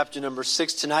Chapter number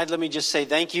 6 tonight. Let me just say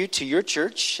thank you to your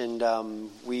church, and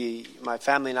my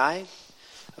family and I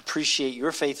appreciate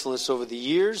your faithfulness over the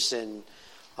years and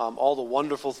all the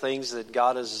wonderful things that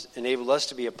God has enabled us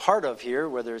to be a part of here,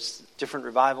 whether it's different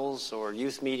revivals or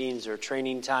youth meetings or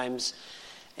training times.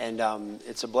 And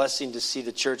it's a blessing to see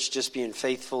the church just being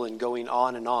faithful and going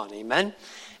on and on. Amen.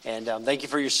 And thank you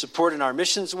for your support in our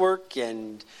missions work.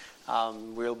 And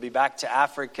we'll be back to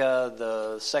Africa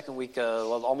the second week,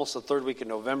 almost the third week of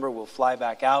November. We'll fly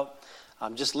back out,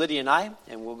 just Lydia and I,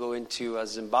 and we'll go into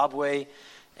Zimbabwe.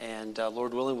 And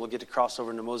Lord willing, we'll get to cross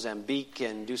over into Mozambique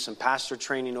and do some pastor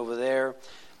training over there.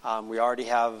 We already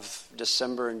have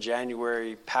December and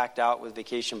January packed out with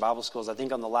vacation Bible schools. I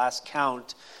think on the last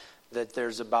count that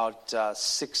there's about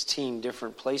 16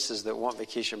 different places that want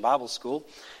vacation Bible school,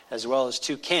 as well as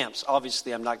 2 camps.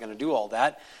 Obviously, I'm not going to do all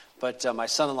that. But my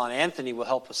son-in-law Anthony will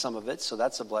help with some of it, so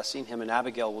that's a blessing. Him and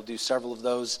Abigail will do several of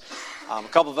those. A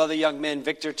couple of other young men,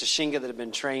 Victor, Tashinga, that have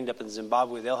been trained up in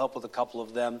Zimbabwe, they'll help with a couple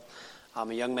of them.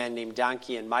 A young man named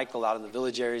Donkey and Michael out in the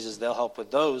village areas, they'll help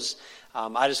with those.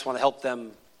 I just want to help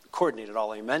them coordinate it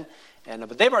all, amen?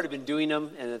 But they've already been doing them,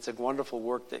 and it's a wonderful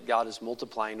work that God is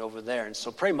multiplying over there. And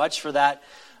so pray much for that.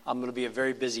 Going to be a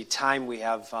very busy time. We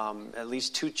have at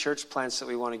least 2 church plants that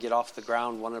we want to get off the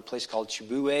ground, one in a place called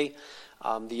Chiboué.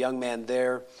 The young man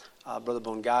there, Brother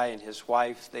Bongai and his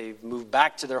wife, they've moved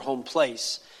back to their home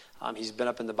place. He's been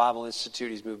up in the Bible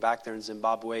Institute. He's moved back there in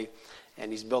Zimbabwe,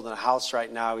 and he's building a house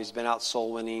right now. He's been out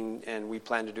soul winning, and we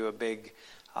plan to do a big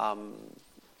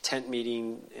tent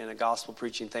meeting and a gospel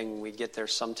preaching thing when we get there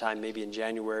sometime, maybe in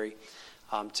January,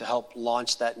 to help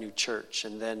launch that new church.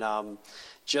 And then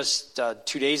just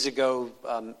 2 days ago,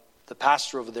 the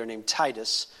pastor over there named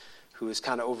Titus, who is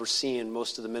kind of overseeing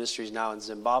most of the ministries now in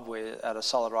Zimbabwe at a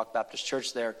Solid Rock Baptist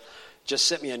Church there, just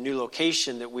sent me a new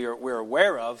location that we're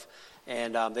aware of.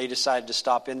 And they decided to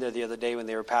stop in there the other day when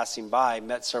they were passing by,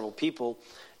 met several people,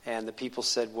 and the people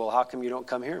said, well, how come you don't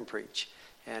come here and preach?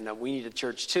 And we need a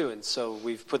church too. And so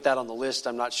we've put that on the list.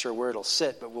 I'm not sure where it'll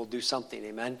sit, but we'll do something,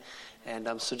 amen?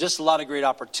 And so just a lot of great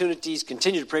opportunities.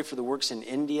 Continue to pray for the works in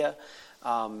India.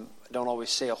 Don't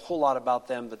always say a whole lot about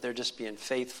them, but they're just being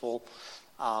faithful.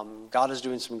 God is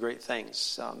doing some great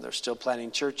things. They're still planting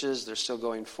churches. They're still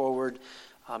going forward.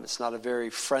 It's not a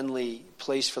very friendly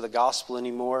place for the gospel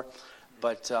anymore,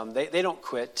 but they don't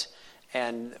quit.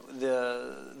 And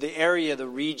the area, the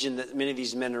region that many of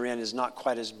these men are in is not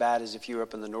quite as bad as if you were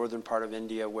up in the northern part of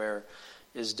India, where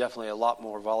is definitely a lot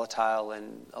more volatile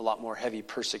and a lot more heavy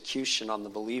persecution on the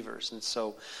believers. And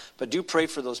so, but do pray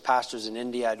for those pastors in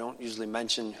India. I don't usually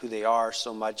mention who they are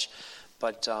so much,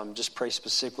 but just pray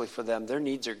specifically for them. Their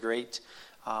needs are great,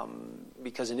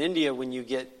 because in India, when you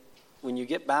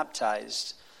get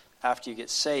baptized after you get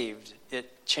saved,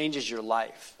 it changes your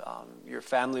life. Your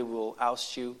family will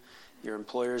oust you, your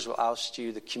employers will oust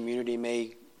you, the community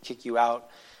may kick you out,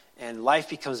 and life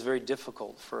becomes very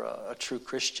difficult for a true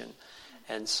Christian.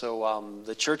 And so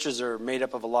the churches are made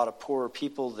up of a lot of poorer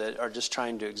people that are just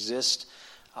trying to exist.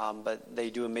 But they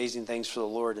do amazing things for the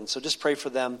Lord. And so just pray for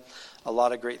them. A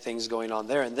lot of great things going on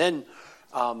there. And then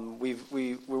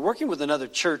we're working with another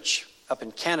church up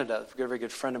in Canada, a very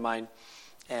good friend of mine.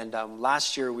 And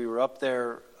last year we were up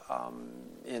there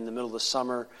in the middle of the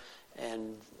summer,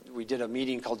 and we did a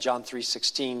meeting called John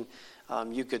 3:16.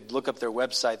 You could look up their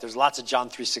website. There's lots of John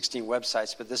 3:16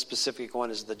 websites, but this specific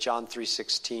one is the John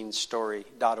 3:16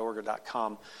 story.org or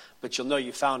 .com. But you'll know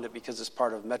you found it because it's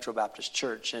part of Metro Baptist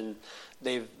Church. And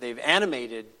they've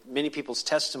animated many people's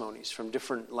testimonies from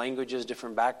different languages,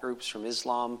 different back groups, from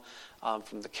Islam,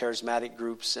 from the charismatic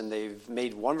groups, and they've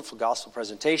made wonderful gospel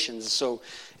presentations. So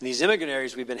in these immigrant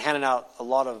areas, we've been handing out a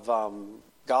lot of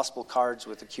gospel cards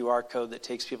with a QR code that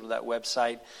takes people to that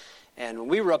website. And when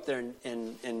we were up there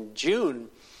in June,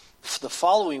 the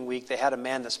following week, they had a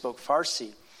man that spoke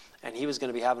Farsi. And he was going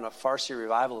to be having a Farsi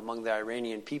revival among the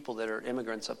Iranian people that are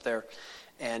immigrants up there.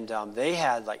 And they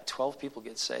had like 12 people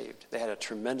get saved. They had a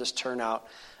tremendous turnout.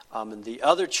 And the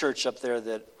other church up there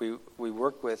that we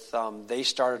work with, they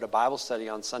started a Bible study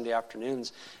on Sunday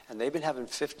afternoons. And they've been having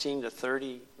 15 to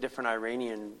 30 different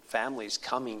Iranian families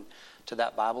coming to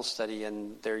that Bible study.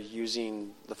 And they're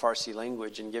using the Farsi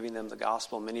language and giving them the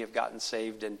gospel. Many have gotten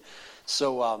saved. And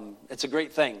so it's a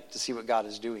great thing to see what God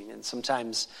is doing. And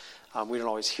sometimes we don't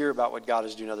always hear about what God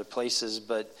is doing in other places,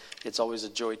 but it's always a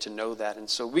joy to know that. And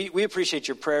so we appreciate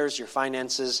your prayers, your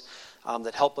finances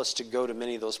that help us to go to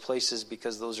many of those places,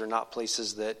 because those are not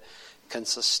places that can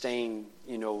sustain,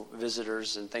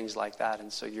 visitors and things like that.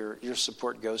 And so your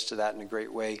support goes to that in a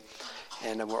great way.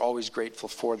 And we're always grateful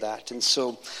for that. And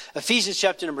so Ephesians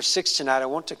chapter number 6 tonight, I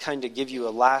want to kind of give you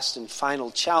a last and final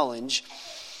challenge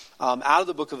out of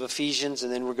the book of Ephesians,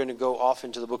 and then we're going to go off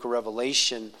into the book of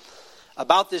Revelation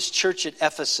about this church at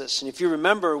Ephesus. And if you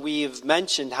remember, we have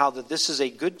mentioned how that this is a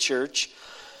good church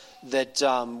that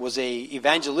was a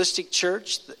evangelistic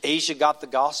church. Asia got the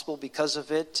gospel because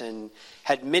of it and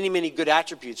had many, many good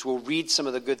attributes. We'll read some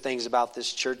of the good things about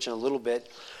this church in a little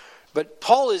bit. But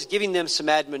Paul is giving them some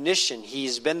admonition.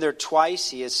 He's been there twice.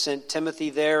 He has sent Timothy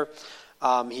there.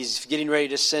 He's getting ready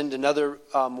to send another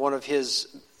one of his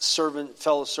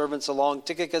fellow servants along,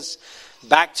 Tychicus,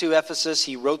 back to Ephesus.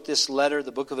 He wrote this letter,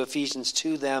 the book of Ephesians,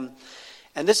 to them.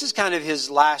 And this is kind of his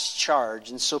last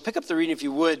charge. And so pick up the reading, if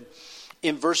you would,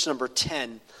 in verse number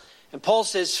 10. And Paul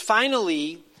says,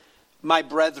 "Finally, my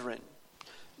brethren,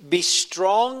 be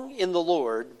strong in the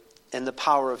Lord and the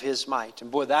power of his might."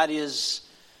 And boy, that is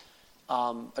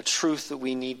a truth that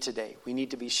we need today. We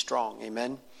need to be strong.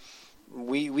 Amen.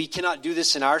 We cannot do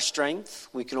this in our strength.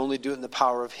 We can only do it in the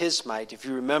power of his might. If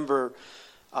you remember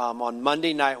on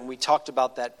Monday night when we talked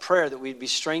about that prayer, that we'd be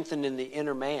strengthened in the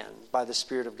inner man by the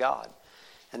Spirit of God.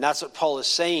 And that's what Paul is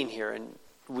saying here. And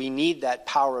we need that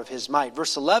power of his might.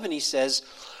 Verse 11, he says,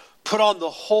 "Put on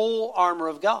the whole armor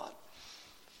of God."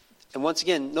 And once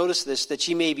again, notice this, "that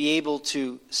ye may be able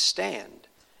to stand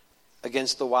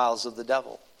against the wiles of the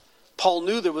devil." Paul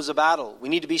knew there was a battle. We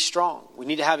need to be strong. We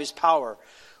need to have his power.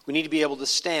 We need to be able to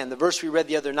stand. The verse we read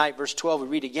the other night, verse 12, we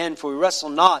read again, "For we wrestle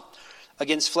not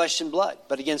against flesh and blood,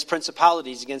 but against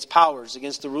principalities, against powers,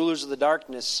 against the rulers of the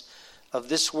darkness of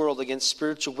this world, against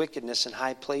spiritual wickedness in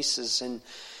high places." And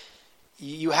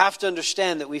you have to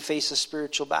understand that we face a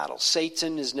spiritual battle.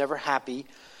 Satan is never happy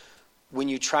when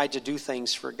you try to do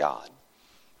things for God,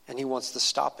 and he wants to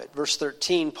stop it. Verse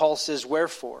 13, Paul says,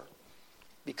 "Wherefore,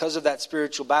 because of that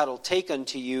spiritual battle, take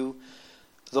unto you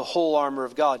the whole armor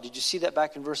of God." Did you see that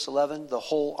back in verse 11? The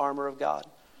whole armor of God.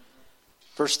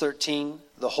 Verse 13,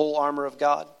 the whole armor of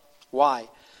God. Why?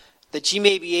 "That ye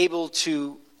may be able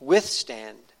to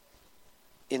withstand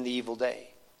in the evil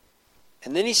day."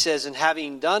 And then he says, "And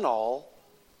having done all,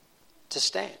 to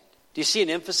stand." Do you see an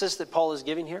emphasis that Paul is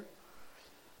giving here?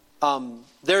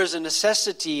 There is a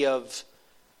necessity of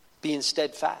being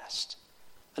steadfast.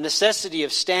 A necessity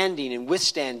of standing and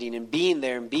withstanding and being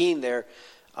there.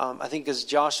 I think as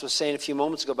Josh was saying a few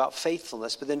moments ago about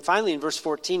faithfulness. But then finally in verse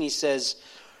 14 he says,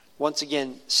 once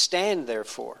again, "Stand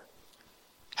therefore,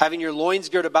 having your loins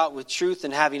girt about with truth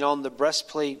and having on the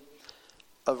breastplate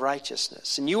of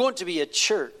righteousness." And you want to be a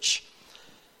church,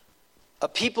 a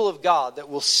people of God that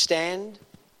will stand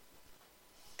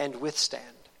and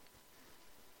withstand.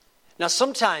 Now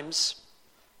sometimes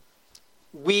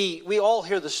we all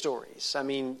hear the stories. I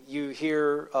mean, you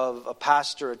hear of a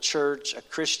pastor, a church, a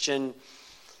Christian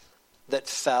that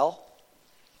fell,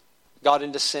 got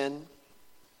into sin,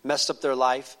 messed up their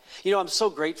life. You know, I'm so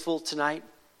grateful tonight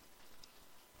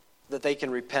that they can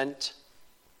repent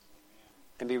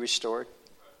and be restored.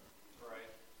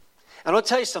 And I'll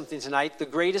tell you something tonight. The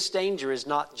greatest danger is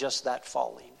not just that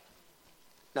falling.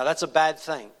 Now, that's a bad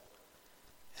thing.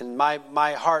 And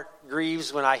my heart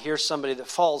grieves when I hear somebody that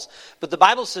falls. But the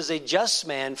Bible says a just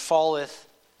man falleth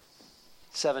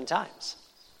 7 times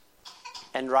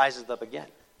and riseth up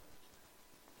again.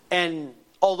 And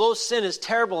although sin is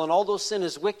terrible and although sin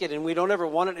is wicked and we don't ever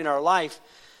want it in our life,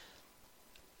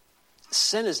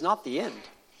 sin is not the end.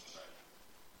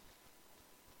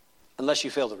 Unless you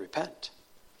fail to repent.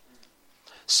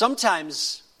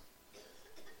 Sometimes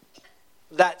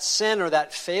that sin or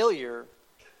that failure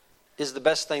is the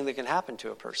best thing that can happen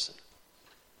to a person.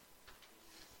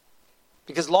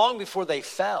 Because long before they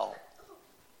fell,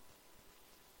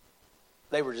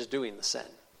 they were just doing the sin.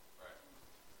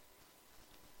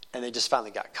 And they just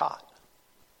finally got caught.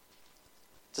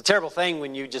 It's a terrible thing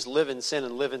when you just live in sin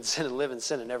and live in sin and live in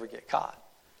sin and never get caught.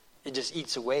 It just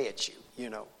eats away at you, you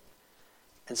know.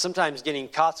 And sometimes getting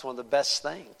caught is one of the best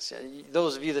things.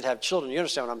 Those of you that have children, you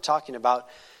understand what I'm talking about.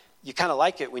 You kind of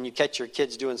like it when you catch your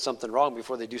kids doing something wrong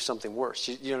before they do something worse.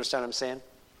 You understand what I'm saying?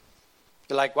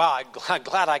 You're like, wow, I'm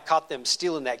glad I caught them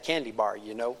stealing that candy bar,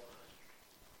 you know,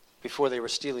 before they were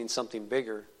stealing something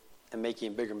bigger and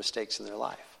making bigger mistakes in their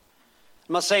life.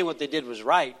 I'm not saying what they did was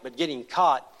right, but getting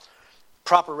caught,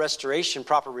 proper restoration,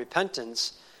 proper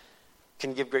repentance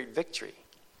can give great victory.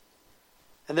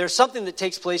 And there's something that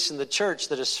takes place in the church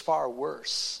that is far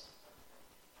worse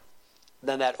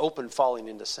than that open falling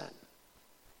into sin.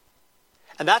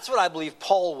 And that's what I believe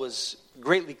Paul was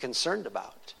greatly concerned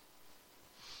about.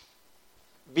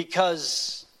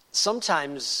 Because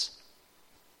sometimes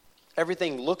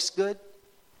everything looks good,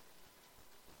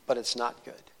 but it's not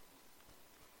good.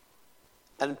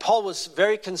 And Paul was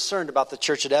very concerned about the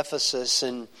church at Ephesus.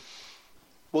 And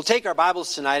we'll take our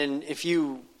Bibles tonight, and if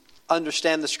you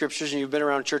understand the scriptures and you've been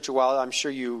around church a while, I'm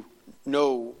sure you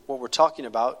know what we're talking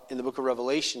about in the book of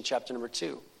Revelation, chapter number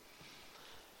 2.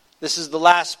 This is the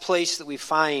last place that we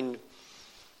find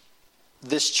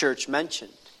this church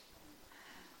mentioned.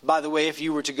 By the way, if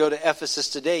you were to go to Ephesus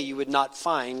today, you would not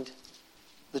find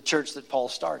the church that Paul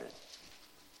started.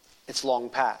 It's long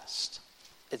past.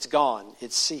 It's gone.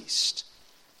 It's ceased.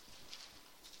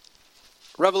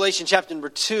 Revelation chapter number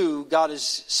 2, God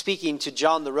is speaking to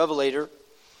John the Revelator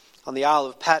on the Isle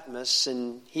of Patmos,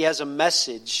 and he has a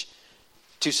message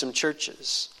to some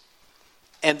churches.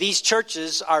 And these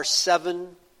churches are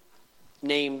 7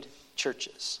 named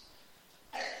churches.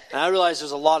 And I realize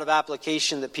there's a lot of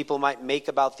application that people might make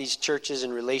about these churches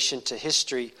in relation to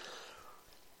history.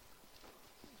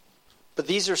 But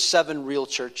these are 7 real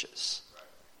churches.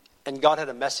 And God had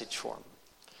a message for them.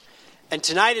 And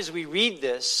tonight as we read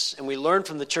this and we learn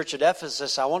from the church at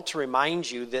Ephesus, I want to remind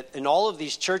you that in all of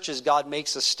these churches, God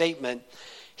makes a statement.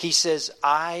 He says,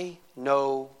 I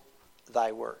know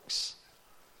thy works.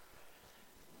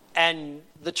 And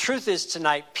the truth is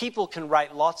tonight, people can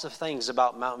write lots of things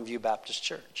about Mountain View Baptist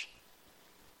Church.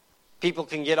 People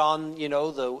can get on,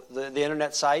 the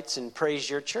internet sites and praise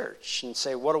your church and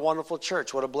say, what a wonderful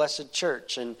church, what a blessed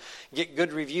church, and get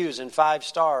good reviews and 5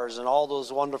 stars and all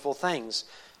those wonderful things.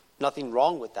 Nothing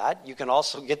wrong with that. You can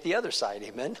also get the other side,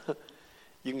 amen?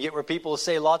 You can get where people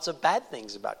say lots of bad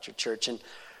things about your church.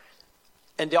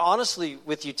 And to honestly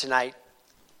with you tonight,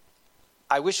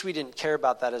 I wish we didn't care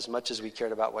about that as much as we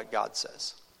cared about what God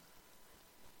says.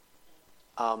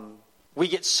 We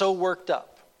get so worked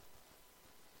up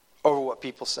over what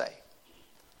people say.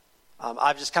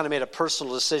 I've just kind of made a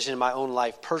personal decision in my own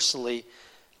life. Personally,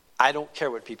 I don't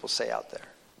care what people say out there.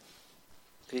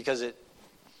 Because it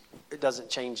doesn't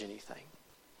change anything.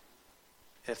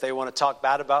 If they want to talk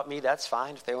bad about me, that's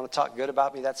fine. If they want to talk good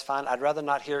about me, that's fine. I'd rather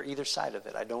not hear either side of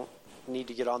it. I don't need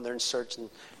to get on there and search and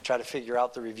try to figure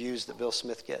out the reviews that Bill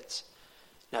Smith gets.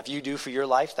 Now, if you do for your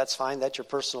life, that's fine. That's your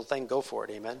personal thing. Go for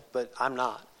it, amen. But I'm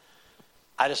not.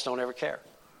 I just don't ever care.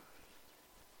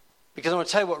 Because I want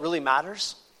to tell you what really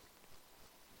matters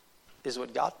is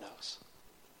what God knows.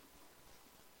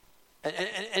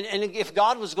 And if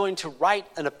God was going to write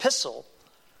an epistle,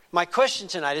 my question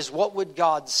tonight is, what would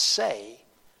God say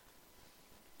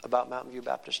about Mountain View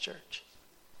Baptist Church?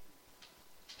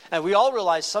 And we all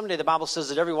realize someday the Bible says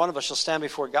that every one of us shall stand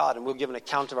before God and we'll give an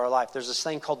account of our life. There's this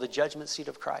thing called the judgment seat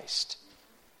of Christ.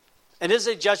 And it is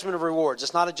a judgment of rewards.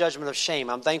 It's not a judgment of shame.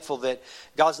 I'm thankful that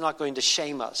God's not going to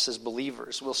shame us as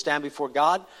believers. We'll stand before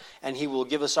God and He will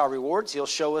give us our rewards. He'll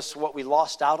show us what we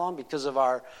lost out on because of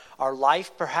our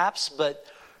life perhaps. But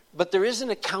there is an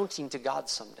accounting to God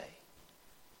someday.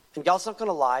 And God's not going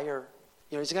to lie or,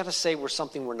 He's not going to say we're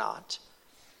something we're not.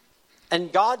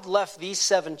 And God left these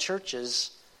 7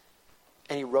 churches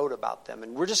and He wrote about them.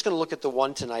 And we're just going to look at the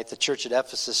one tonight, the church at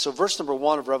Ephesus. So verse number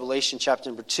 1 of Revelation chapter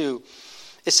number 2,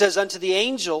 it says, unto the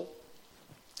angel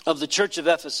of the church of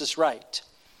Ephesus write,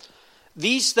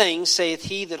 these things saith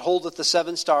he that holdeth the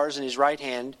 7 stars in his right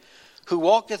hand, who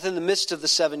walketh in the midst of the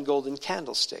 7 golden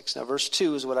candlesticks. Now verse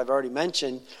 2 is what I've already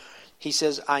mentioned. He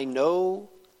says, I know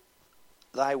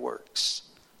thy works.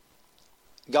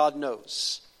 God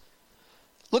knows.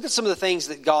 Look at some of the things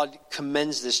that God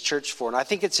commends this church for. And I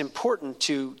think it's important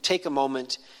to take a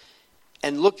moment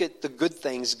and look at the good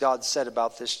things God said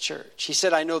about this church. He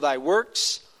said, I know thy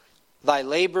works, thy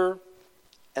labor,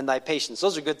 and thy patience.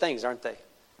 Those are good things, aren't they?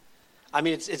 I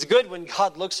mean, it's good when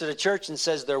God looks at a church and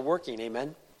says they're working,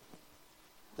 amen?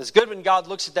 It's good when God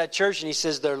looks at that church and He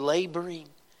says they're laboring.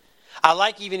 I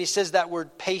like even He says that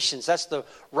word patience. That's the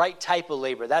right type of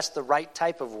labor. That's the right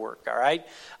type of work, all right?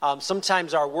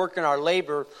 Sometimes our work and our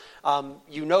labor,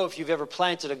 if you've ever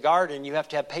planted a garden, you have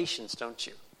to have patience, don't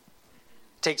you?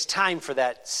 It takes time for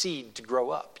that seed to grow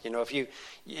up.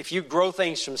 If you grow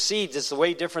things from seeds, it's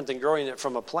way different than growing it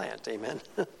from a plant, amen?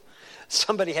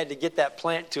 Somebody had to get that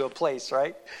plant to a place,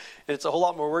 right? And it's a whole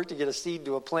lot more work to get a seed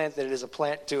to a plant than it is a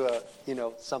plant to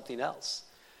something else.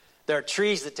 There are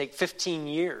trees that take 15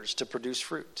 years to produce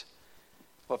fruit.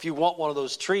 Well, if you want one of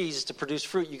those trees to produce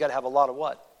fruit, you got to have a lot of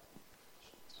what?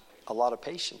 A lot of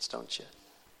patience, don't you?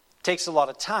 It takes a lot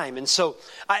of time. And so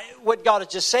what God is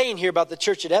just saying here about the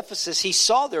church at Ephesus, He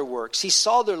saw their works. He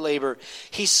saw their labor.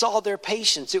 He saw their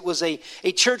patience. It was a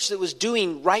church that was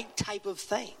doing right type of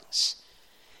things.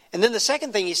 And then the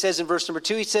second thing He says in verse number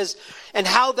 2, He says, and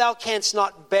how thou canst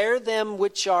not bear them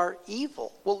which are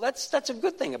evil. Well, that's a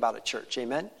good thing about a church,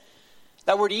 amen?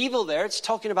 That word evil there, it's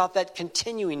talking about that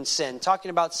continuing sin.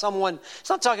 Talking about someone, it's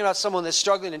not talking about someone that's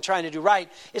struggling and trying to do right.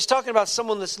 It's talking about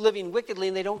someone that's living wickedly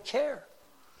and they don't care.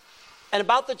 And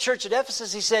about the church at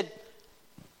Ephesus, He said,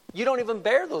 You don't even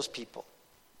bear those people.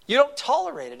 You don't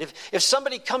tolerate it. If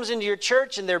somebody comes into your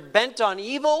church and they're bent on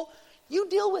evil, you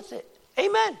deal with it.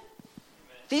 Amen.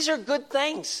 These are good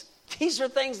things. These are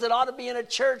things that ought to be in a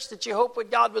church that you hope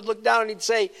that God would look down and he'd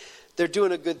say, they're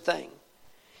doing a good thing.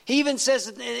 He even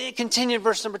says, it continued in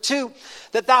verse number 2,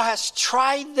 that thou hast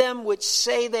tried them which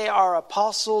say they are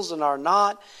apostles and are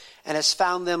not, and hast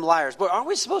found them liars. But aren't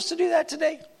we supposed to do that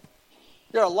today?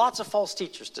 There are lots of false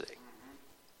teachers today.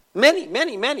 Many,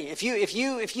 many, many. If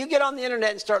you get on the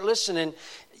internet and start listening,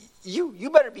 you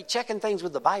better be checking things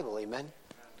with the Bible, amen?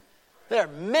 There are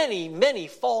many, many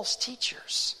false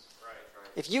teachers.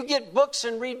 If you get books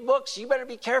and read books, you better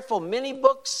be careful. Many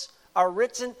books are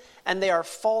written and they are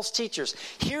false teachers.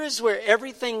 Here is where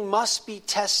everything must be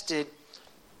tested,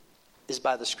 is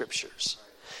by the Scriptures.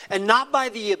 And not by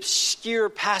the obscure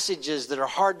passages that are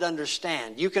hard to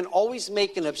understand. You can always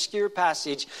make an obscure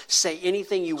passage say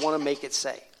anything you want to make it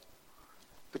say.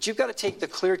 But you've got to take the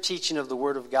clear teaching of the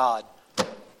Word of God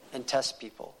and test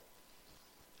people.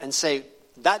 And say,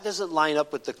 that doesn't line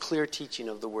up with the clear teaching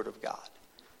of the Word of God.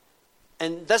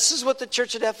 And this is what the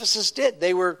church at Ephesus did.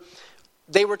 They were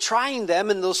trying them,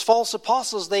 and those false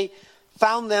apostles, they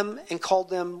found them and called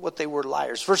them what they were,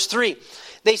 liars. Verse 3,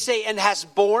 they say, and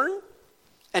hast borne,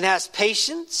 and hast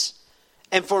patience,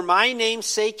 and for my name's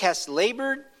sake hast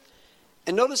labored.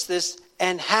 And notice this,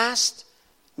 and hast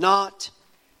not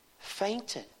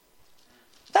fainted.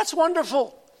 That's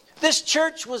wonderful. This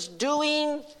church was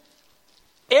doing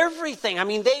everything. I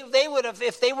mean, they would have,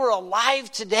 if they were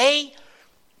alive today,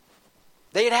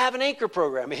 they'd have an anchor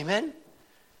program, amen?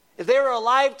 If they were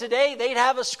alive today, they'd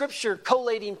have a scripture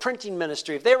collating printing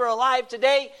ministry. If they were alive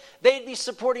today, they'd be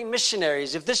supporting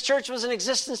missionaries. If this church was in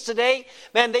existence today,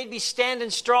 man, they'd be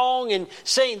standing strong and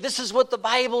saying, this is what the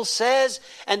Bible says.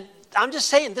 And I'm just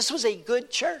saying, this was a good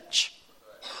church.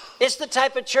 It's the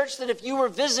type of church that if you were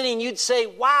visiting, you'd say,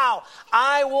 wow,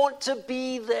 I want to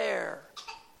be there.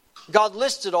 God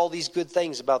listed all these good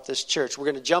things about this church. We're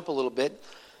going to jump a little bit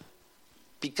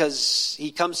because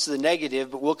he comes to the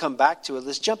negative, but we'll come back to it.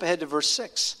 Let's jump ahead to verse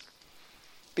 6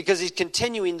 because he's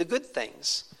continuing the good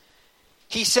things.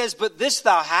 He says, but this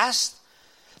thou hast,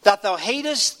 that thou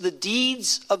hatest the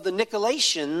deeds of the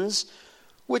Nicolaitans,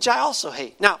 which I also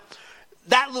hate. Now,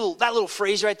 that little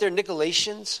phrase right there,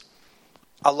 Nicolaitans,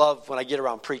 I love when I get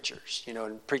around preachers. You know,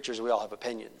 and preachers, we all have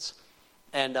opinions.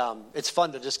 And it's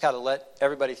fun to just kind of let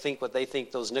everybody think what they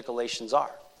think those Nicolaitans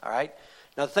are. All right?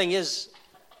 Now, the thing is,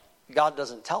 God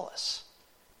doesn't tell us.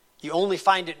 You only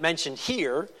find it mentioned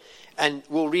here, and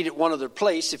we'll read it one other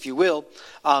place, if you will.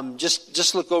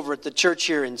 Just look over at the church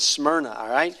here in Smyrna, all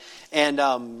right? And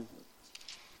I've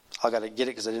got to get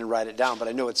it because I didn't write it down, but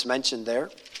I know it's mentioned there.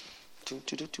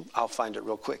 I'll find it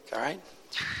real quick, all right?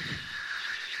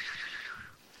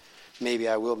 Maybe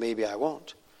I will, maybe I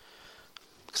won't.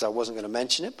 Because I wasn't going to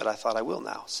mention it, but I thought I will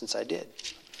now, since I did.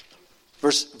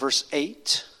 Verse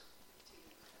 8.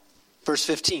 Verse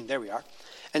 15, there we are.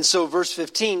 And so verse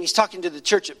 15, he's talking to the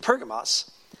church at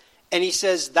Pergamos. And he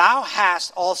says, thou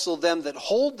hast also them that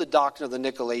hold the doctrine of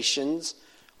the Nicolaitans,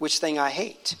 which thing I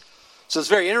hate. So it's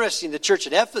very interesting. The church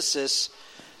at Ephesus,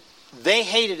 they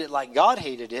hated it like God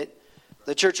hated it.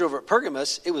 The church over at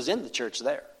Pergamos, it was in the church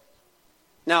there.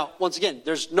 Now, once again,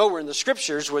 there's nowhere in the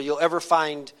Scriptures where you'll ever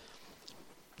find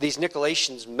these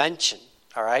Nicolaitans mentioned,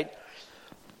 all right?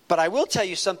 But I will tell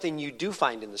you something you do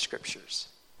find in the Scriptures.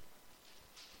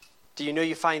 Do you know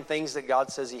you find things that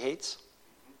God says he hates?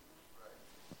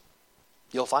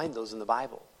 You'll find those in the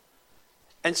Bible.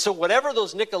 And so whatever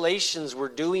those Nicolaitans were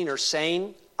doing or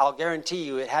saying, I'll guarantee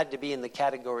you it had to be in the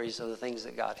categories of the things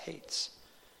that God hates.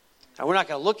 Now, we're not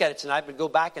going to look at it tonight, but go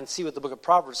back and see what the book of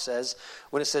Proverbs says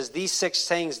when it says, these 6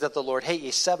 things that the Lord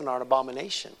hates, 7 are an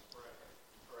abomination.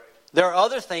 There are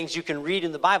other things you can read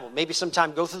in the Bible. Maybe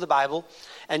sometime go through the Bible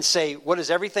and say, what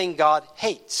is everything God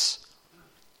hates?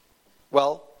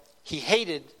 Well, he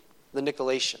hated the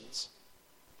Nicolaitans,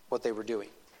 what they were doing.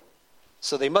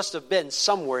 So they must have been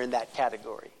somewhere in that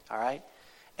category, all right?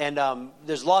 And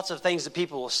there's lots of things that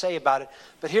people will say about it.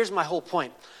 But here's my whole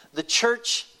point. The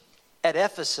church at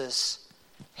Ephesus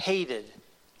hated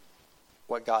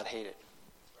what God hated.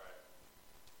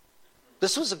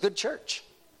 This was a good church.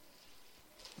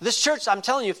 This church, I'm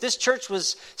telling you, if this church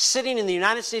was sitting in the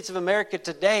United States of America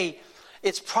today,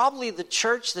 it's probably the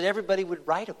church that everybody would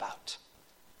write about.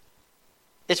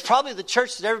 It's probably the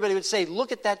church that everybody would say,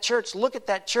 look at that church, look at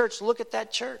that church, look at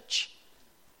that church.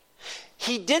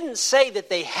 He didn't say that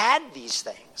they had these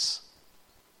things,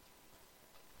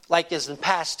 like as in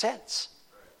past tense.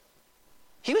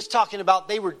 He was talking about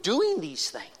they were doing these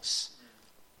things.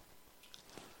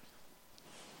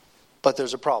 But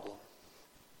there's a problem.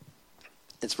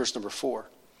 It's verse number 4.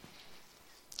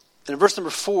 And in verse number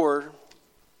 4,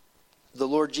 the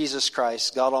Lord Jesus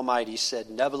Christ, God Almighty, said,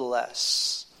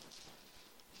 "Nevertheless,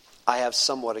 I have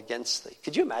somewhat against thee."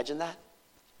 Could you imagine that?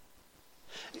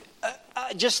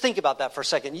 Just think about that for a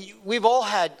second. We've all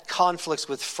had conflicts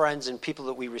with friends and people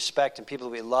that we respect and people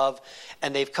that we love,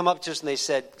 and they've come up to us and they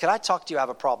said, "Can I talk to you? I have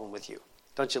a problem with you."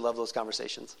 Don't you love those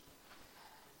conversations?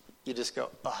 You just go,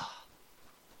 "Ah."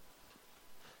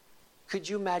 Could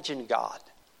you imagine God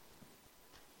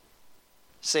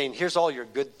saying, "Here's all your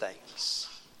good things,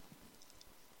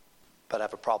 but I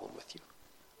have a problem with you.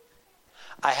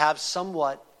 I have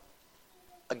somewhat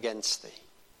against thee."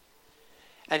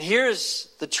 And here's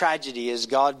the tragedy as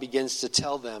God begins to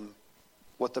tell them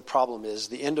what the problem is.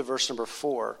 The end of verse number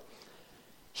 4.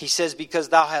 He says, "Because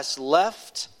thou hast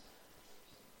left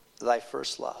thy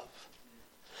first love."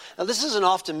 Now this is an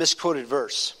often misquoted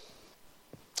verse.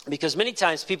 Because many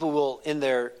times people will, in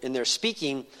their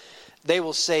speaking, they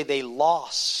will say they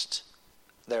lost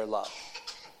their love.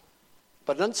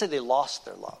 But it doesn't say they lost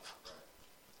their love.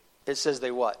 It says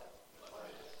they what?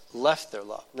 Left their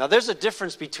love. Now there's a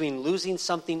difference between losing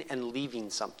something and leaving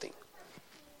something.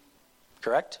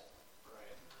 Correct?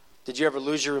 Did you ever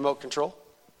lose your remote control?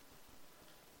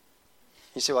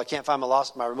 You say, "Well, I can't find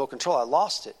my remote control. I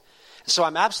lost it." So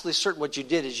I'm absolutely certain what you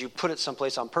did is you put it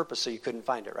someplace on purpose so you couldn't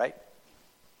find it, right?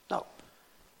 No.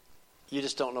 You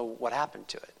just don't know what happened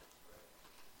to it.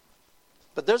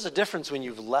 But there's a difference when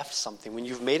you've left something, when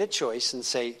you've made a choice and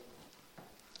say,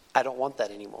 "I don't want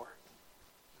that anymore.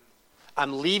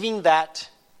 I'm leaving that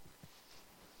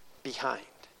behind."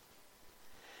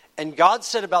 And God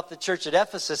said about the church at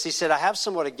Ephesus, He said, "I have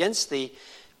somewhat against thee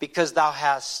because thou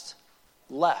hast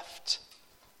left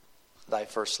thy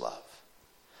first love."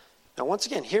 Now once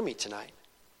again, hear me tonight.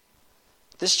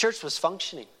 This church was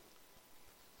functioning.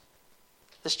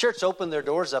 This church opened their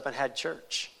doors up and had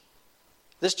church.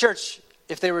 This church,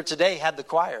 if they were today, had the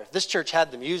choir. This church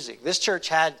had the music. This church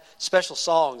had special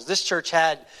songs. This church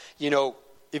had,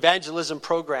 evangelism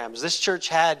programs. This church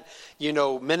had,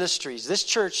 ministries. This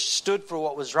church stood for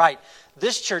what was right.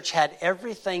 This church had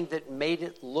everything that made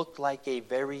it look like a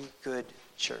very good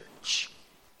church.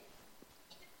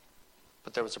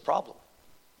 But there was a problem.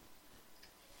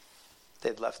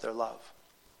 They'd left their love.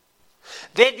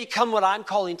 They'd become what I'm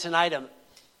calling tonight a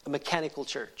mechanical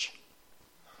church.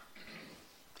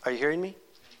 Are you hearing me?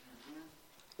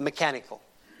 Mechanical.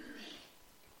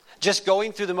 Just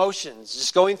going through the motions.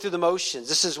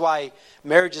 This is why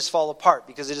marriages fall apart,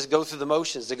 because they just go through the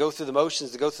motions. They go through the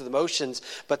motions,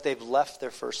 but they've left their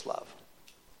first love.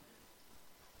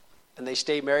 And they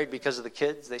stay married because of the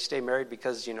kids. They stay married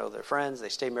because, they're friends. They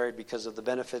stay married because of the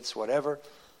benefits, whatever.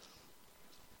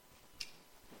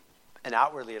 And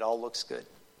outwardly it all looks good.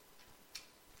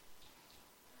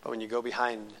 But when you go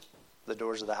behind the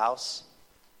doors of the house,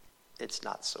 it's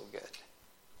not so good.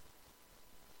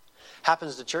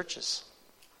 Happens to churches.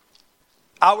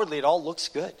 Outwardly, it all looks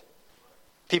good.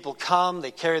 People come, they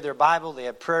carry their Bible, they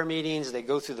have prayer meetings, they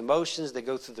go through the motions, they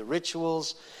go through the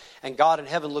rituals, and God in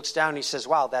heaven looks down and He says,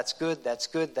 "Wow, that's good, that's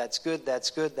good, that's good, that's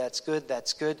good, that's good,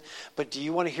 that's good." But do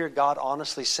you want to hear God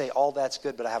honestly say, "All that's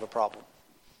good, but I have a problem"?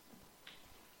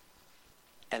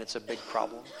 And it's a big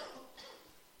problem.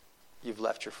 You've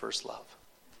left your first love.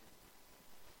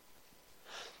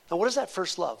 Now, what is that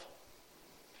first love?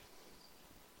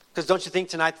 Because don't you think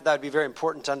tonight that would be very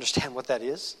important to understand what that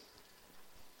is?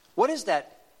 What is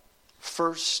that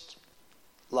first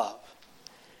love?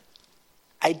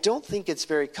 I don't think it's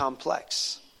very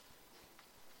complex.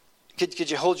 Could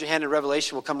you hold your hand in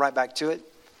Revelation? We'll come right back to it.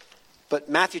 But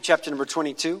Matthew chapter number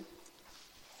 22.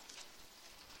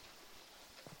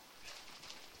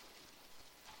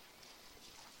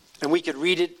 And we could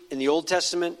read it in the Old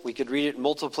Testament. We could read it in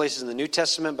multiple places in the New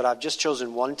Testament. But I've just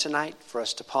chosen one tonight for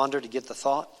us to ponder, to get the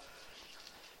thought.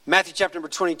 Matthew chapter number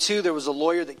 22, there was a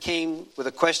lawyer that came with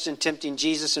a question tempting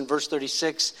Jesus in verse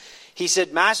 36. He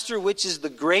said, "Master, which is the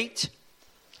great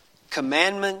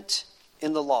commandment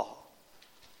in the law?"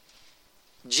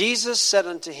 Jesus said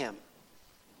unto him,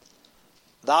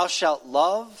 "Thou shalt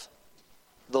love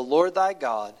the Lord thy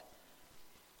God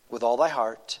with all thy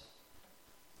heart,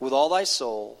 with all thy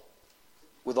soul,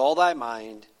 with all thy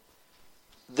mind.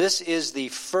 This is the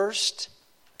first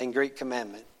and great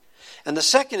commandment. And the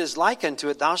second is like unto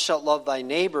it, thou shalt love thy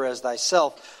neighbor as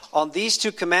thyself. On these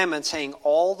two commandments hang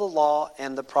all the law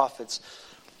and the prophets."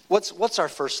 What's our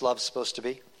first love supposed to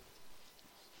be?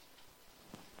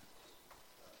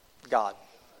 God.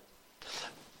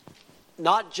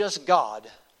 Not just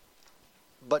God,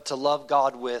 but to love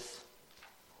God with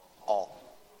all.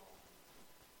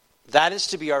 That is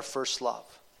to be our first love.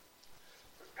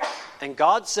 And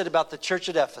God said about the church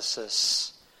at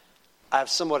Ephesus, I have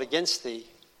somewhat against thee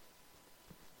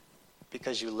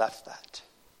because you left that.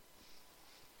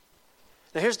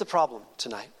 Now here's the problem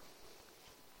tonight.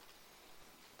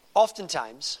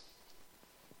 Oftentimes,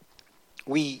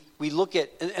 we look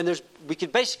at, and we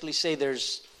could basically say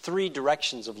there's three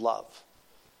directions of love.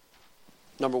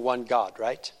 Number one, God,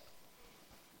 right?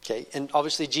 Okay, and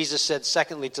obviously Jesus said,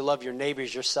 secondly, to love your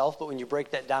neighbors yourself. But when you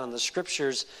break that down in the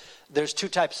scriptures, there's two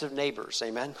types of neighbors,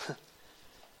 amen?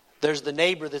 There's the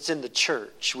neighbor that's in the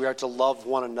church. We are to love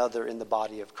one another in the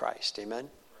body of Christ, amen?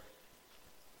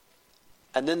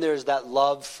 And then there's that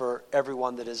love for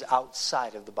everyone that is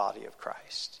outside of the body of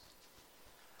Christ.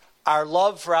 Our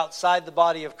love for outside the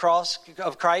body of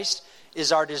Christ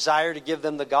is our desire to give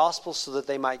them the gospel so that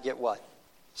they might get what?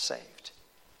 Saved.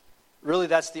 Really,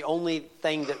 that's the only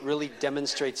thing that really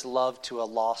demonstrates love to a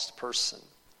lost person.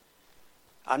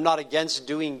 I'm not against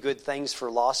doing good things for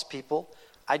lost people.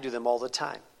 I do them all the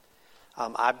time.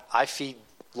 I feed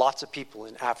lots of people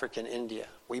in Africa and India.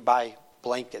 We buy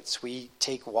blankets. We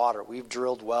take water. We've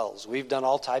drilled wells. We've done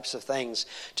all types of things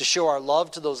to show our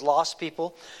love to those lost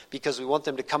people because we want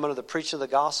them to come under the preaching of the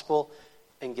gospel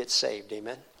and get saved.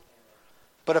 Amen?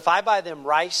 But if I buy them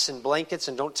rice and blankets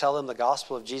and don't tell them the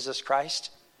gospel of Jesus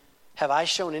Christ, have I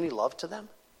shown any love to them?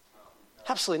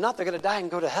 Absolutely not. They're going to die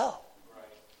and go to hell.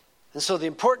 And so the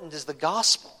important is the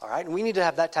gospel, all right? And we need to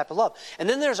have that type of love. And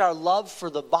then there's our love for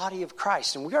the body of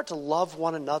Christ. And we are to love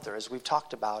one another, as we've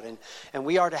talked about. And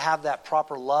we are to have that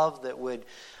proper love that would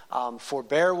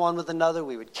forbear one with another.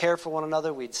 We would care for one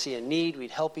another. We'd see a need.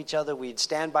 We'd help each other. We'd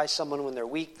stand by someone when they're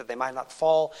weak, that they might not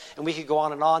fall. And we could go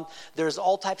on and on. There's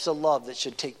all types of love that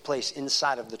should take place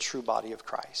inside of the true body of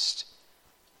Christ,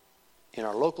 in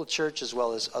our local church as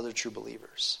well as other true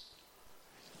believers.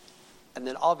 And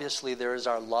then obviously there is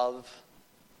our love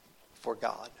for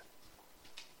God.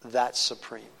 That's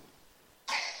supreme.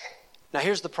 Now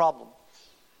here's the problem.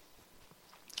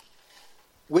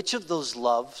 Which of those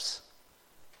loves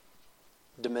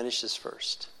diminishes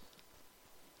first?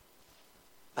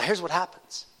 Now here's what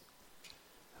happens.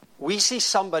 We see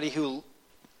somebody who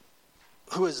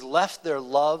has left their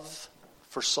love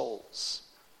for souls.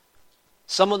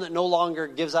 Someone that no longer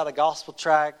gives out a gospel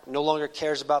tract, no longer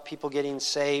cares about people getting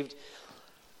saved.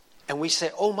 And we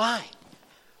say, oh my,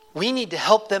 we need to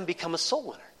help them become a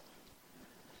soul winner.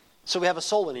 So we have a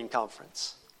soul winning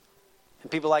conference.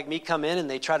 And people like me come in and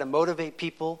they try to motivate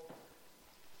people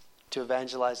to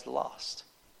evangelize the lost.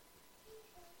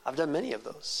 I've done many of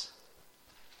those.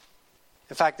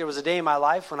 In fact, there was a day in my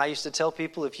life when I used to tell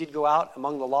people, if you'd go out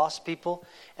among the lost people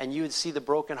and you would see the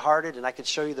brokenhearted, and I could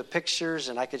show you the pictures,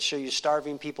 and I could show you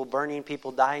starving people, burning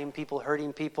people, dying people,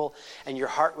 hurting people, and your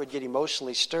heart would get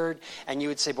emotionally stirred, and you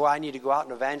would say, boy, I need to go out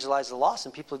and evangelize the lost,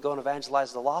 and people would go and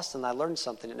evangelize the lost, and I learned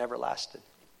something that never lasted.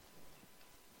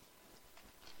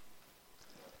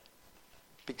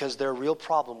 Because their real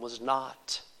problem was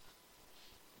not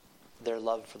their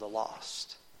love for the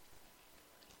lost.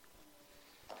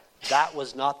 That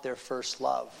was not their first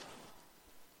love.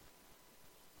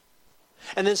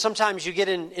 And then sometimes you get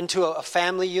into a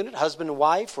family unit, husband and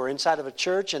wife, or inside of a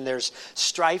church, and there's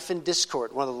strife and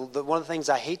discord. One of the things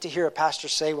I hate to hear a pastor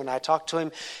say when I talk to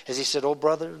him is he said, oh,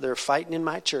 brother, they're fighting in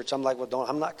my church. I'm like, well,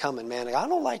 I'm not coming, man. I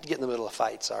don't like to get in the middle of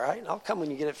fights, all right? I'll come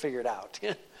when you get it figured out.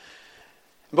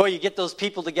 Boy, you get those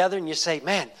people together and you say,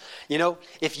 man,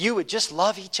 if you would just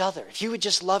love each other,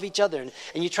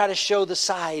 and you try to show the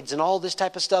sides and all this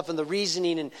type of stuff and the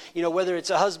reasoning, and, whether it's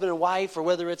a husband and wife, or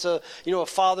whether it's a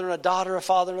father and a daughter, a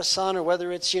father and a son, or whether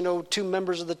it's, two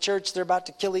members of the church, they're about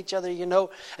to kill each other,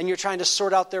 and you're trying to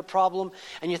sort out their problem,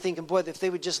 and you're thinking, boy, if they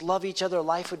would just love each other,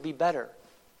 life would be better.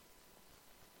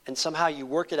 And somehow you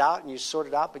work it out and you sort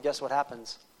it out, but guess what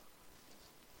happens?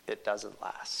 It doesn't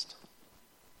last.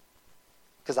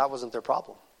 Because that wasn't their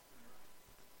problem.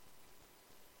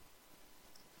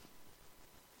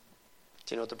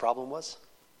 Do you know what the problem was?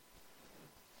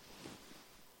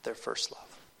 Their first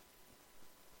love.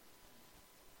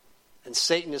 And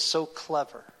Satan is so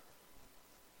clever.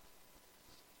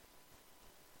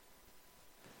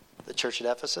 The church at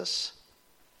Ephesus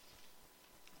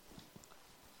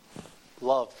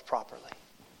loved properly.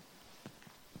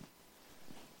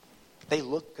 They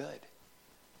look good.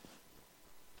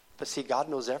 But see, God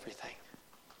knows everything.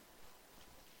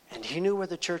 And He knew where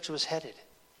the church was headed.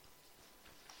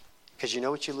 Because you know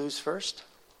what you lose first?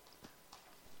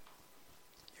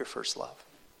 Your first love.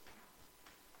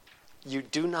 You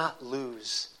do not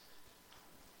lose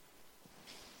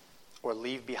or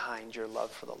leave behind your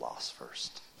love for the lost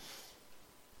first.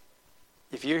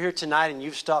 If you're here tonight and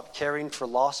you've stopped caring for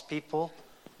lost people,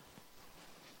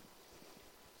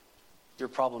 Your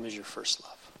problem is your first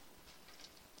love.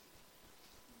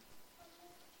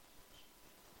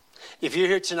 If you're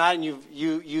here tonight and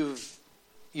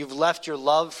you've left your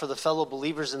love for the fellow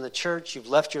believers in the church, you've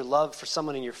left your love for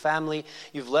someone in your family,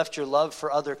 you've left your love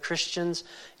for other Christians,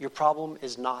 your problem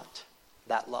is not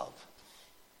that love.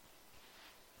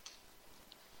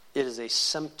 It is a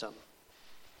symptom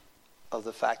of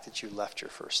the fact that you left your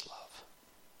first love.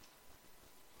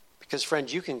 Because,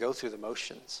 friends, you can go through the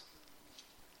motions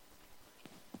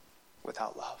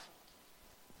without love.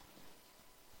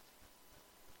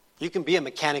 You can be a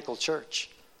mechanical church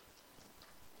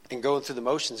and going through the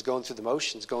motions.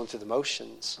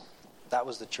 That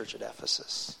was the church at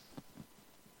Ephesus.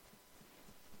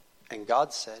 And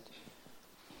God said,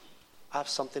 I have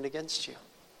something against you.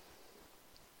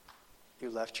 You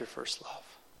left your first love.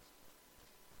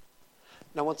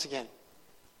 Now, once again,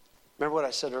 remember what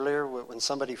I said earlier? When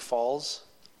somebody falls,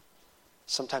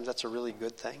 sometimes that's a really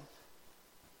good thing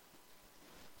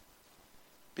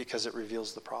because it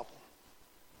reveals the problem.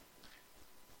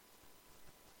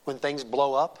 When things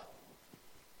blow up,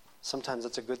 sometimes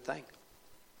that's a good thing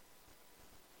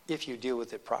if you deal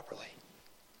with it properly.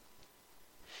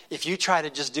 If you try to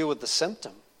just deal with the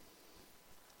symptom,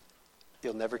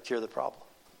 you'll never cure the problem.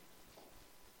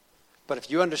 But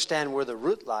if you understand where the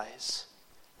root lies,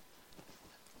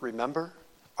 remember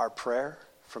our prayer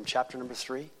from chapter number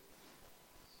 3.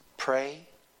 Pray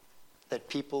that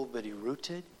people be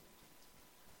rooted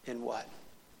in what?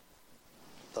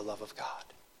 The love of God.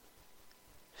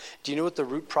 Do you know what the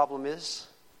root problem is?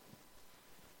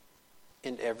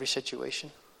 In every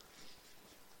situation,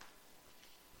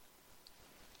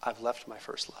 I've left my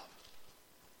first love.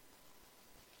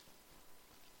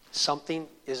 Something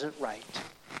isn't right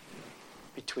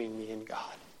between me and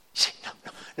God. You say,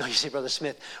 no. You say, Brother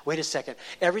Smith, wait a second.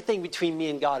 Everything between me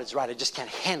and God is right. I just can't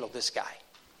handle this guy.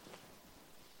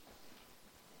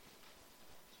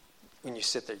 When you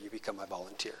sit there, you become my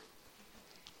volunteer.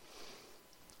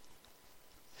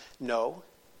 No.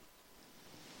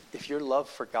 If your love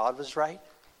for God was right,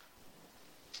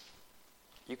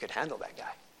 you could handle that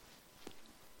guy.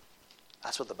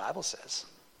 That's what the Bible says.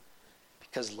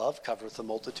 Because love covereth a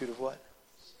multitude of what?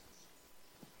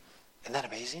 Isn't that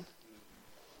amazing?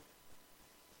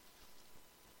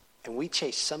 And we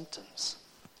chase symptoms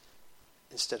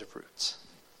instead of roots.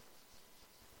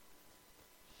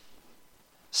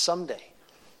 Someday,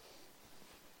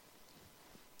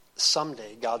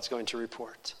 God's going to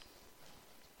report.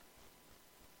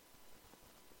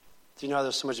 Do you know how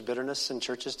there's so much bitterness in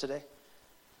churches today?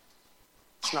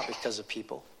 It's not because of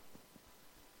people.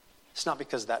 It's not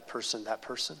because that person.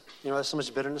 You know why there's so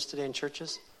much bitterness today in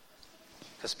churches?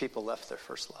 Because people left their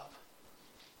first love.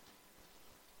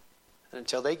 And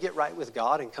until they get right with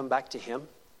God and come back to Him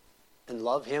and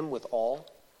love Him with all,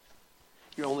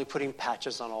 you're only putting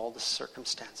patches on all the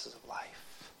circumstances of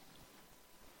life.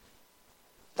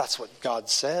 That's what God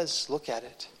says. Look at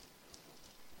it.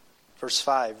 Verse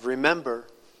 5, remember,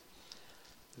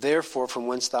 therefore, from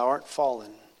whence thou art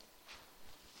fallen,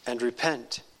 and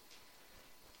repent,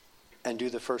 and do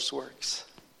the first works.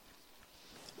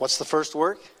 What's the first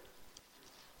work?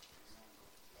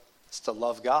 It's to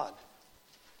love God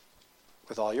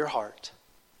with all your heart,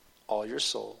 all your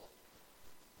soul,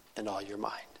 and all your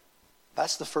mind.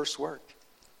 That's the first work.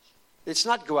 It's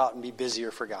not go out and be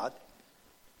busier for God.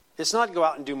 It's not go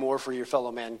out and do more for your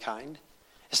fellow mankind.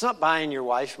 It's not buying your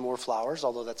wife more flowers,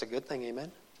 although that's a good thing,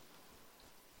 amen.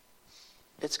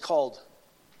 It's called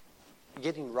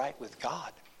getting right with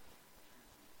God.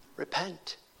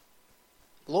 Repent.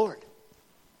 Lord,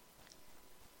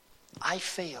 I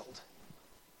failed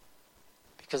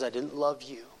because I didn't love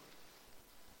you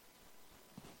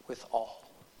with all.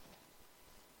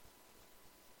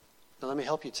 Now let me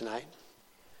help you tonight.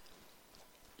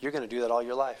 You're going to do that all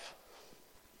your life.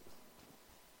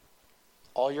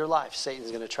 All your life, Satan's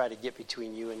going to try to get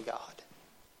between you and God.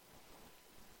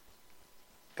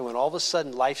 And when all of a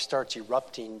sudden life starts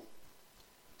erupting,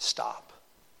 stop.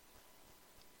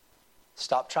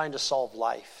 Stop trying to solve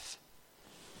life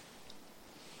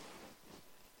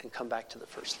and come back to the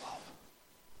first love.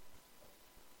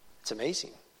 It's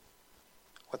amazing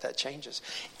what that changes.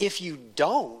 If you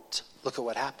don't, look at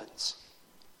what happens.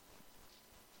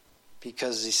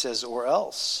 Because he says, or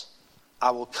else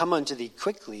I will come unto thee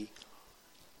quickly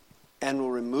and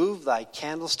will remove thy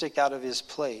candlestick out of his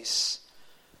place,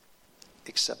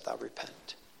 except thou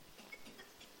repent.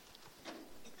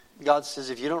 God says,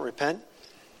 if you don't repent,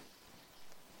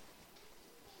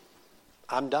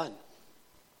 I'm done.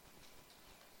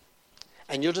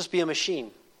 And you'll just be a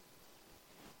machine.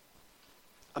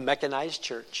 A mechanized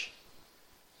church.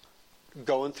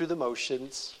 Going through the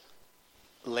motions.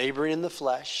 laboring in the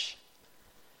flesh,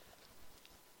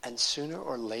 and sooner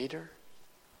or later,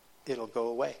 it'll go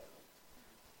away.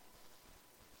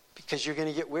 Because you're going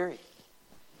to get weary.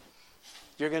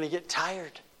 You're going to get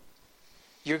tired.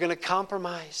 You're going to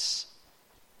compromise.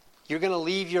 You're going to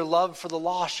leave your love for the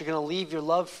lost. You're going to leave your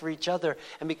love for each other.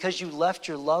 And because you left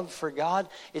your love for God,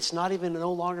 it's not even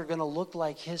no longer going to look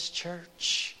like His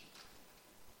church.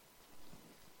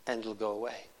 And it'll go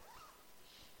away.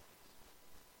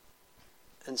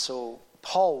 And so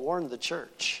Paul warned the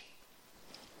church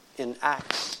in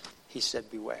Acts. He said,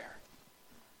 beware.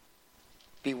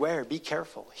 Beware, be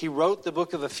careful. He wrote the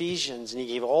book of Ephesians and he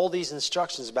gave all these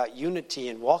instructions about unity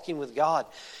and walking with God.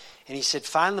 And he said,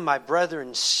 finally, my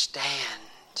brethren, stand.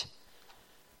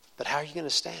 But how are you going to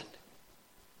stand?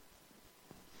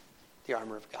 The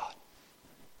armor of God.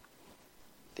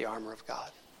 The armor of God.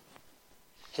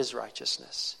 His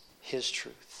righteousness. His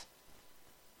truth.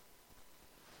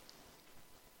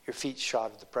 Your feet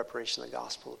shod with the preparation of the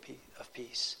gospel of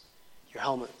peace. Your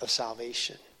helmet of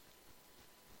salvation.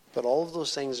 But all of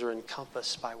those things are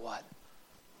encompassed by what?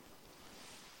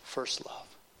 First love.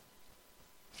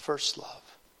 First love.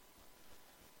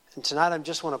 And tonight I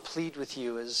just want to plead with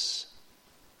you as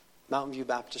Mountain View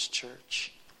Baptist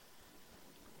Church.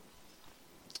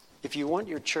 If you want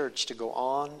your church to go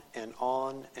on and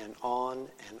on and on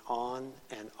and on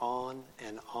and on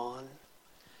and on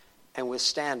and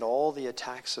withstand all the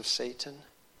attacks of Satan,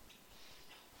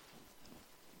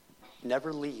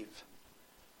 never leave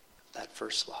that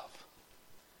first love.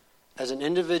 As an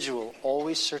individual,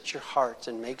 always search your heart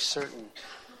and make certain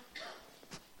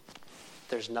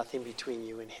there's nothing between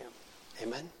you and Him.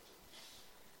 Amen?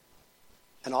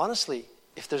 And honestly,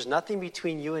 if there's nothing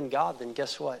between you and God, then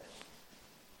guess what?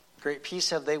 Great peace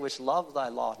have they which love thy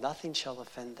law. Nothing shall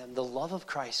offend them. The love of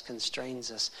Christ constrains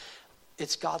us.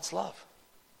 It's God's love.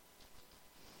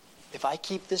 If I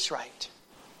keep this right,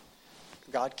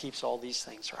 God keeps all these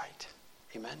things right.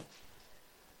 Amen?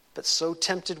 But so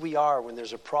tempted we are when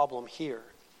there's a problem here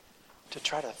to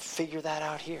try to figure that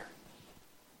out here.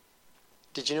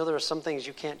 Did you know there are some things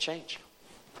you can't change?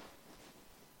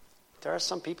 There are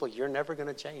some people you're never going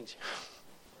to change.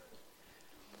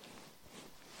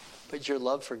 But your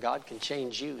love for God can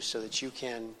change you so that you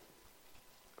can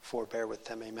forbear with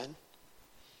them. Amen?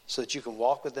 So that you can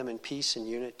walk with them in peace and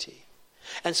unity.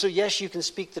 And so yes, you can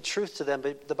speak the truth to them,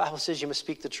 but the Bible says you must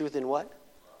speak the truth in what?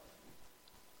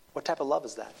 What type of love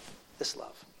is that? This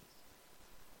love.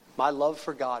 My love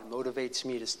for God motivates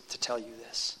me to tell you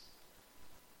this.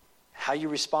 How you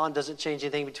respond doesn't change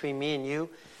anything between me and you.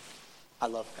 I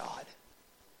love God.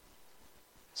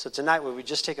 So tonight, would we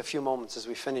just take a few moments as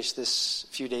we finish this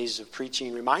few days of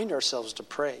preaching, remind ourselves to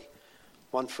pray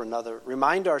one for another.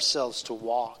 Remind ourselves to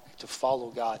walk, to follow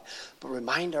God. But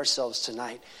remind ourselves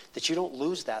tonight that you don't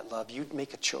lose that love. You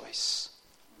make a choice.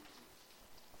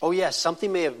 Oh yes,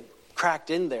 something may have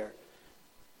cracked in there,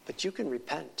 but you can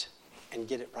repent and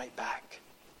get it right back.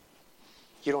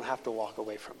 You don't have to walk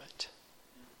away from it.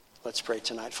 Let's pray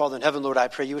tonight. Father in heaven, Lord, I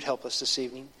pray you would help us this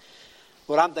evening.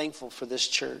 Lord, I'm thankful for this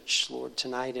church, Lord,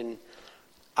 tonight. And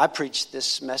I preach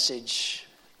this message,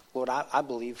 Lord, I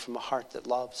believe from a heart that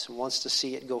loves and wants to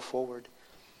see it go forward.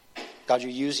 God,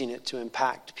 you're using it to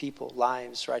impact people,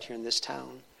 lives right here in this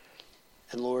town.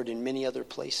 And Lord, in many other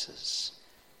places.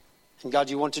 And God,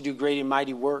 you want to do great and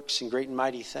mighty works and great and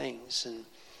mighty things. And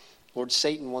Lord,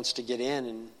 Satan wants to get in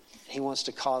and he wants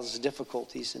to cause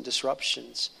difficulties and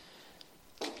disruptions.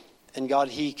 And God,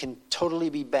 he can totally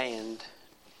be banned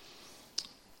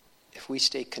if we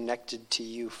stay connected to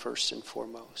you first and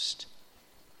foremost.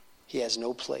 He has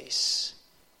no place,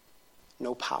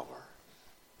 no power,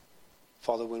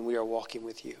 Father, when we are walking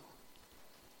with you.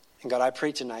 And God, I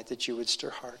pray tonight that you would stir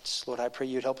hearts. Lord, I pray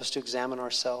you would help us to examine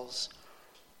ourselves.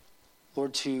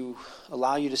 Lord, to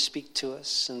allow you to speak to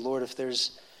us. And Lord, if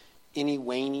there's any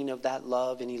waning of that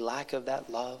love, any lack of that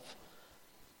love,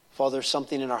 Father,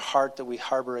 something in our heart that we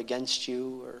harbor against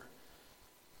you, or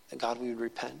that God, we would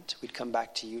repent. We'd come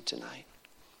back to you tonight.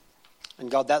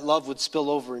 And God, that love would spill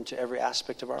over into every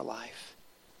aspect of our life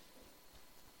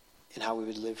and how we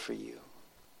would live for you.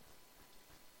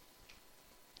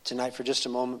 Tonight, for just a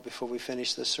moment before we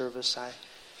finish this service, I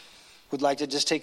would like to just take